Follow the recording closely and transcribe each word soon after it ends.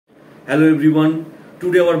Hello everyone.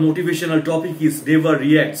 Today our motivational topic is never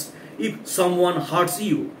reacts if someone hurts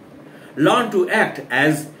you. Learn to act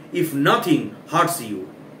as if nothing hurts you.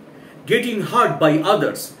 Getting hurt by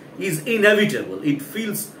others is inevitable. It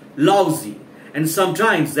feels lousy and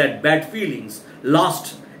sometimes that bad feelings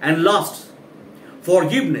last and last.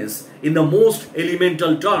 Forgiveness in the most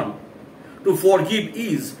elemental term. To forgive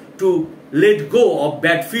is to let go of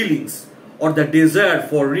bad feelings or the desire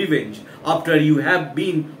for revenge after you have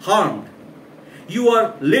been harmed. You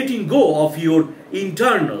are letting go of your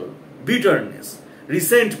internal bitterness,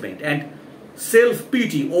 resentment and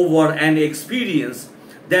self-pity over an experience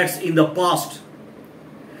that's in the past.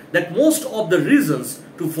 That most of the reasons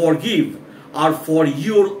to forgive are for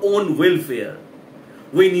your own welfare.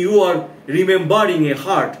 When you are remembering a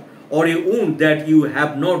hurt or a wound that you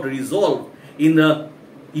have not resolved in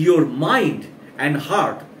your mind and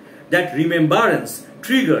heart, that remembrance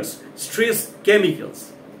triggers stress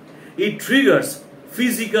chemicals. It triggers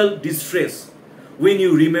physical distress. When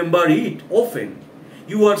you remember it often,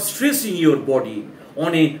 you are stressing your body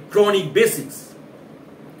on a chronic basis.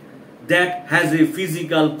 That has a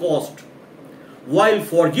physical cost. While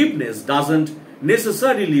forgiveness doesn't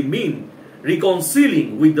necessarily mean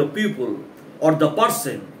reconciling with the people or the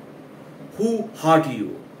person who hurt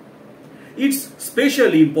you. It's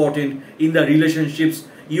especially important in the relationships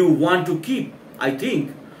you want to keep. I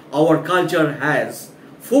think our culture has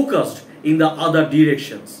focused in the other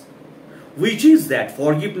directions, which is that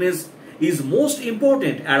forgiveness is most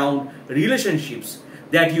important around relationships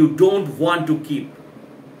that you don't want to keep.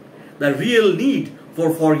 The real need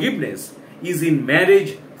for forgiveness is in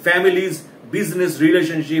marriage, families, business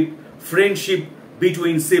relationship, friendship,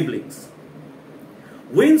 between siblings.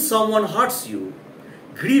 When someone hurts you,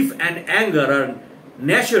 grief and anger are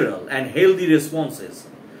natural and healthy responses.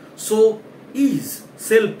 So is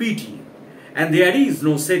self-pity, and there is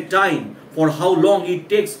no set time for how long it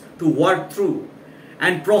takes to work through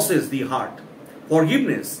and process the hurt.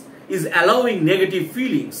 Forgiveness is allowing negative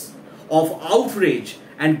feelings of outrage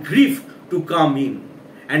and grief to come in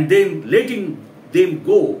and then letting them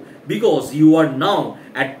go because you are now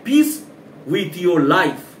at peace with your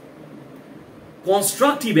life.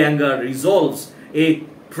 Constructive anger resolves a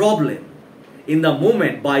problem in the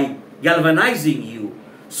moment by galvanizing you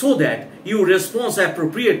so that you respond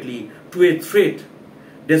appropriately to a threat.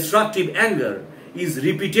 Destructive anger is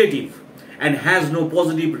repetitive and has no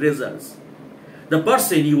positive results. The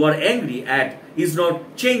person you are angry at is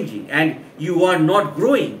not changing and you are not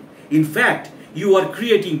growing. In fact, you are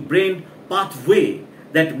creating brain pathway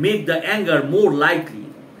that make the anger more likely.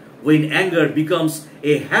 When anger becomes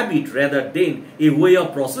a habit rather than a way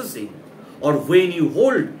of processing, or when you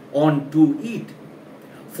hold on to it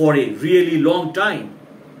for a really long time,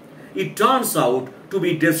 it turns out to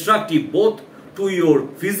be destructive both to your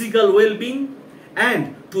physical well-being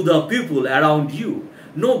and to the people around you.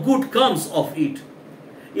 No good comes of it.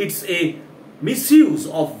 It's a misuse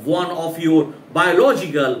of one of your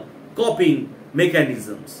biological coping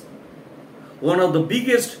mechanisms. One of the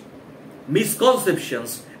biggest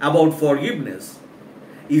misconceptions about forgiveness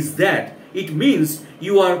is that it means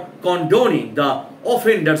you are condoning the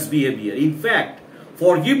offender's behavior. In fact,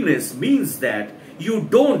 forgiveness means that you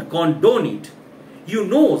don't condone it. You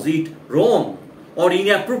know it wrong or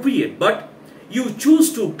inappropriate, but you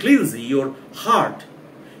choose to cleanse your heart.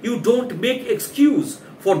 You don't make excuse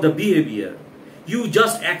for the behavior. You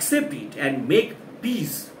just accept it and make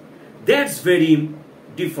peace. That's very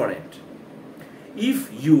different.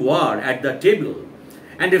 If you are at the table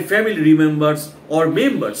and a family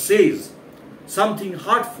member says something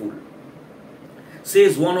hurtful,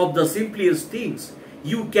 says one of the simplest things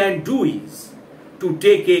you can do is to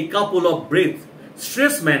take a couple of breaths,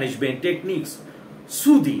 stress management techniques,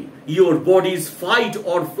 soothe your body's fight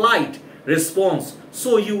or flight response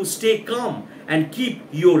so you stay calm and keep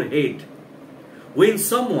your head. When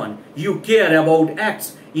someone you care about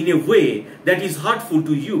acts in a way that is hurtful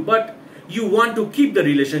to you, but you want to keep the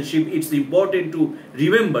relationship, it's important to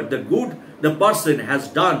remember the good the person has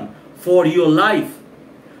done for your life.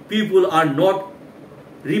 People are not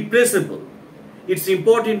replaceable. It's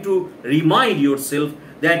important to remind yourself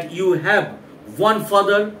that you have one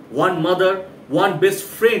father, one mother, one best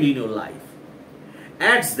friend in your life.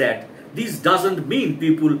 Adds that this doesn't mean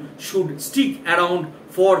people should stick around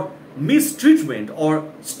for mistreatment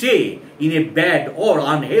or stay in a bad or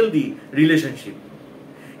unhealthy relationship.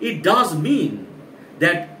 It does mean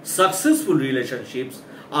that successful relationships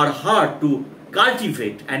are hard to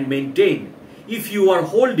cultivate and maintain if you are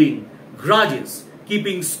holding grudges,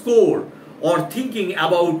 keeping score, or thinking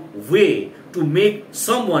about way to make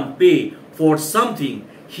someone pay for something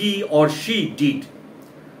he or she did.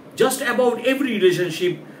 Just about every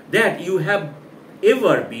relationship that you have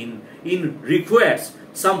ever been in requires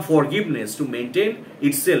some forgiveness to maintain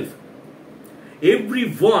itself.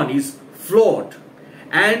 Everyone is flawed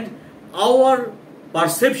and our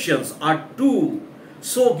perceptions are too,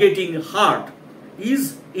 so getting hurt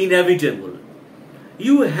is inevitable.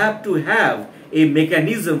 You have to have a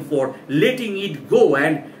mechanism for letting it go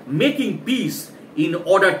and making peace in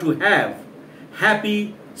order to have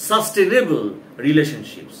happy, sustainable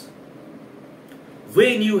relationships.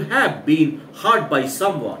 When you have been hurt by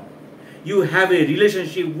someone, you have a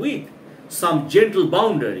relationship with some gentle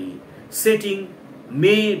boundary setting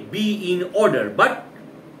may be in order, but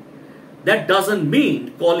that doesn't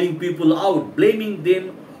mean calling people out, blaming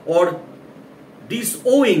them or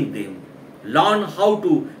disowning them. Learn how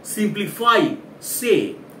to simplify,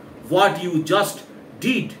 say what you just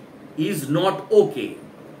did is not okay.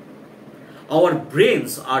 Our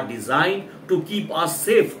brains are designed to keep us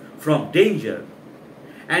safe from danger.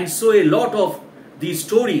 And so a lot of the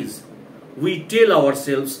stories we tell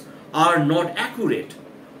ourselves are not accurate.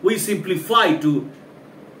 We simplify to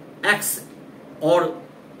acts or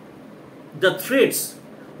the threats.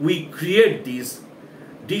 We create these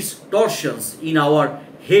distortions in our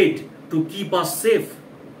head to keep us safe.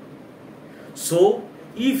 So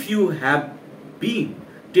if you have been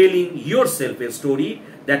telling yourself a story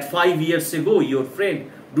that 5 years ago your friend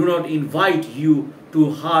do not invite you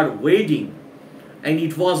to her wedding and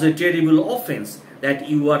it was a terrible offense that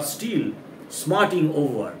you are still smarting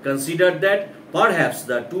over, consider that perhaps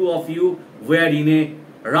the two of you were in a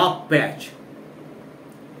rough patch.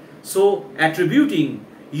 So attributing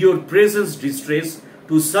your present distress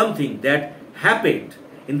to something that happened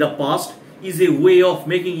in the past is a way of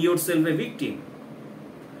making yourself a victim.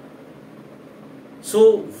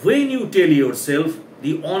 So when you tell yourself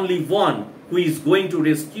the only one who is going to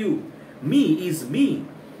rescue me is me,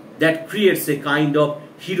 that creates a kind of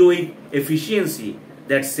heroic efficiency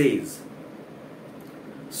that says,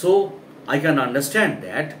 so I can understand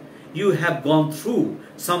that you have gone through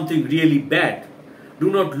something really bad.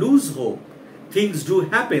 Do not lose hope. Things do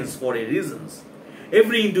happen for a reason.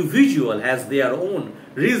 Every individual has their own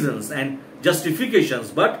reasons and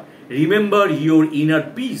justifications, but remember your inner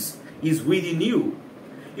peace is within you.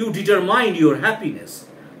 You determine your happiness.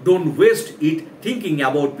 Don't waste it thinking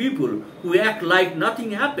about people who act like nothing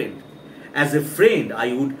happened. As a friend,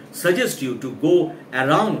 I would suggest you to go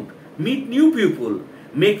around, meet new people,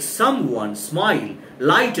 make someone smile,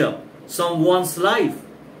 light up someone's life.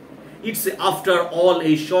 It's after all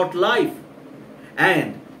a short life,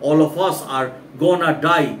 and all of us are gonna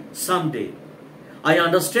die someday. I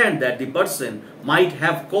understand that the person might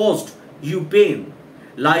have caused you pain.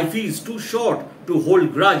 Life is too short to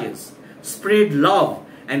hold grudges. Spread love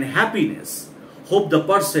and happiness. Hope the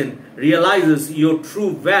person realizes your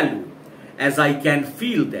true value, as I can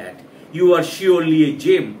feel that you are surely a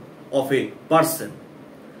gem of a person.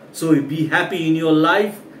 So be happy in your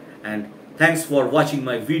life, and thanks for watching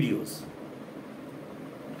my videos.